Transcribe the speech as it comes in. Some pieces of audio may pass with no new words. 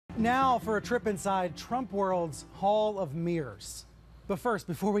Now for a trip inside Trump World's Hall of Mirrors. But first,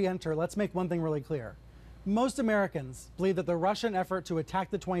 before we enter, let's make one thing really clear. Most Americans believe that the Russian effort to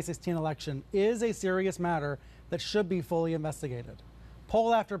attack the 2016 election is a serious matter that should be fully investigated.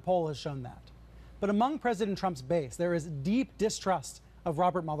 Poll after poll has shown that. But among President Trump's base, there is deep distrust of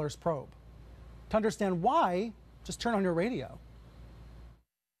Robert Mueller's probe. To understand why, just turn on your radio.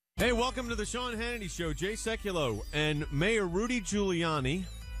 Hey, welcome to the Sean Hannity Show. Jay Sekulow and Mayor Rudy Giuliani.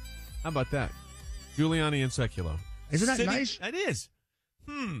 How about that? Giuliani and Sekulow. Isn't that nice? That is.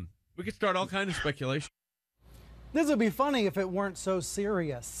 We could start all kinds of speculation. This would be funny if it weren't so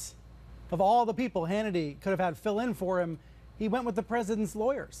serious. Of all the people Hannity could have had fill in for him, he went with the president's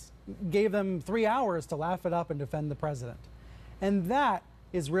lawyers, gave them 3 hours to laugh it up and defend the president. And that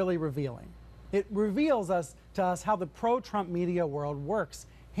is really revealing. It reveals to us how the pro-Trump media world works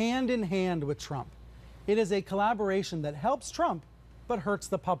hand in hand with Trump. It is a collaboration that helps Trump but hurts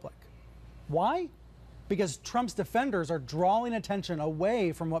the public. Why? Because Trump's defenders are drawing attention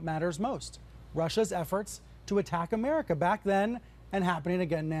away from what matters most, Russia's efforts to attack America back then and happening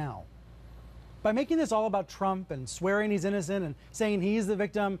again now. By making this all about Trump and swearing he's innocent and saying he's the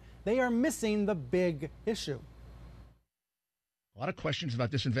victim, they are missing the big issue. A lot of questions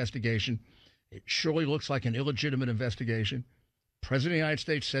about this investigation. It surely looks like an illegitimate investigation. The President of the United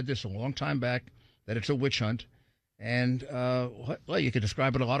States said this a long time back, that it's a witch hunt. And, well, you could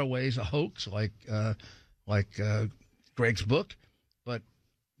describe it a lot of ways, a hoax, like Greg's book. But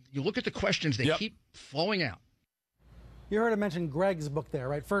you look at the questions, they keep flowing out. You heard him mention Greg's book there,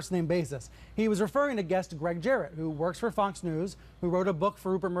 right? First name basis. He was referring to guest Greg Jarrett, who works for Fox News, who wrote a book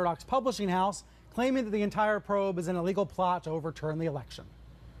for Rupert Murdoch's publishing house, claiming that the entire probe is an illegal plot to overturn the election.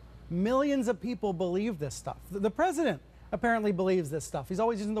 Millions of people believe this stuff. The president apparently believes this stuff. He's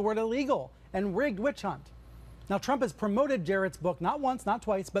always using the word illegal and rigged witch hunt. Now, Trump has promoted Jarrett's book not once, not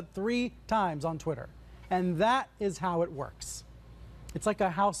twice, but 3 times on Twitter. And that is how it works. It's like a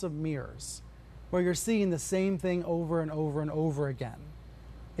house of mirrors, where you're seeing the same thing over and over and over again,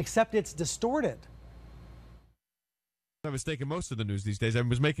 except it's distorted. I was taking most of the news these days. I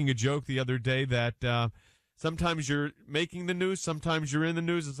was making a joke the other day that sometimes you're making the news, sometimes you're in the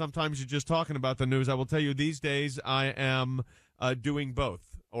news, and sometimes you're just talking about the news. I will tell you these days I am doing both,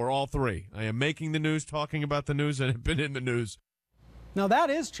 or all 3. I am making the news, talking about the news, and have been in the news. Now, that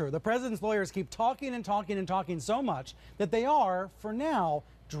is true. The president's lawyers keep talking and talking and talking so much that they are, for now,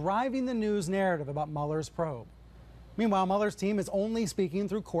 driving the news narrative about Mueller's probe. Meanwhile, Mueller's team is only speaking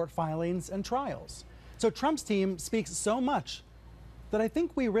through court filings and trials. So Trump's team speaks so much that I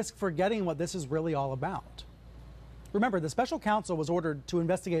think we risk forgetting what this is really all about. Remember, the special counsel was ordered to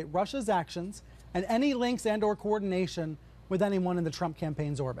investigate Russia's actions and any links and/or coordination with anyone in the Trump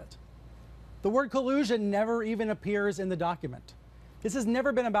campaign's orbit. The word collusion never even appears in the document. This has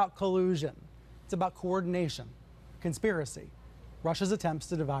never been about collusion. It's about coordination, conspiracy, Russia's attempts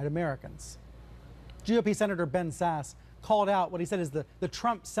to divide Americans. GOP Senator Ben Sasse called out what he said is the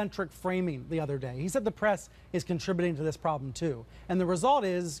Trump-centric framing the other day. He said the press is contributing to this problem too. And the result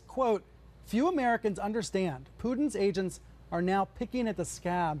is, quote, few Americans understand Putin's agents are now picking at the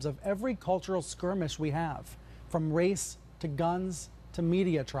scabs of every cultural skirmish we have, from race to guns to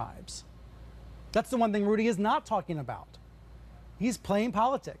media tribes. That's the one thing Rudy is not talking about. He's playing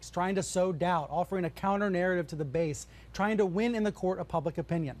politics, trying to sow doubt, offering a counter narrative to the base, trying to win in the court of public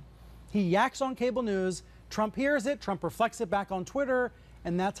opinion. He yaks on cable news, Trump hears it, Trump reflects it back on Twitter,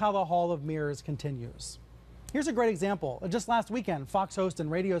 and that's how the Hall of Mirrors continues. Here's a great example. Just last weekend, Fox host and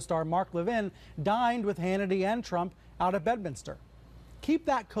radio star Mark Levin dined with Hannity and Trump out at Bedminster. Keep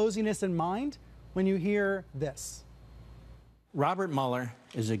that coziness in mind when you hear this. Robert Mueller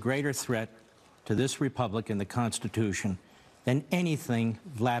is a greater threat to this republic and the Constitution than anything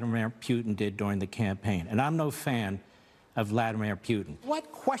Vladimir Putin did during the campaign. And I'm no fan of Vladimir Putin.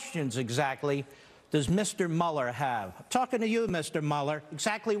 What questions exactly does Mr. Mueller have? I'm talking to you, Mr. Mueller.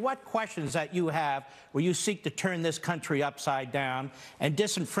 Exactly what questions that you have where you seek to turn this country upside down and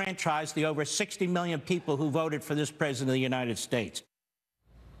disenfranchise the over 60 million people who voted for this president of the United States?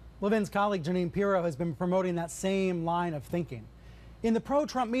 Levin's colleague Jeanine Pirro has been promoting that same line of thinking. In the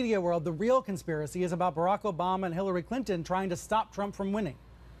pro-Trump media world, the real conspiracy is about Barack Obama and Hillary Clinton trying to stop Trump from winning.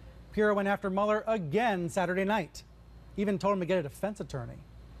 Pirro went after Mueller again Saturday night, even told him to get a defense attorney.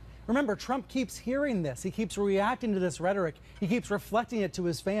 Remember, Trump keeps hearing this. He keeps reacting to this rhetoric. He keeps reflecting it to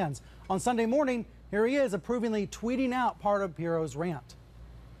his fans. On Sunday morning, here he is approvingly tweeting out part of Pirro's rant.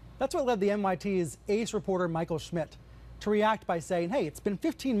 That's what led the NYT's ace reporter Michael Schmidt to react by saying, hey, it's been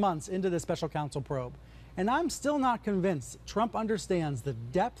 15 months into this special counsel probe, and I'm still not convinced Trump understands the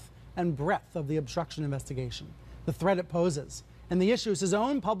depth and breadth of the obstruction investigation, the threat it poses, and the issues his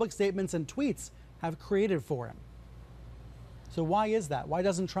own public statements and tweets have created for him. So why is that? Why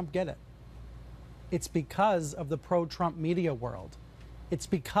doesn't Trump get it? It's because of the pro-Trump media world. It's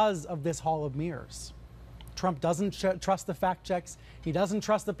because of this hall of mirrors. Trump doesn't trust the fact checks. He doesn't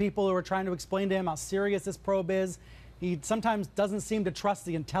trust the people who are trying to explain to him how serious this probe is. He sometimes doesn't seem to trust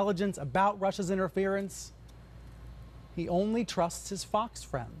the intelligence about Russia's interference. He only trusts his Fox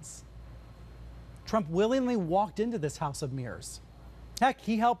friends. Trump willingly walked into this house of mirrors. Heck,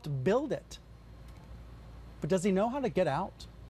 he helped build it. But does he know how to get out?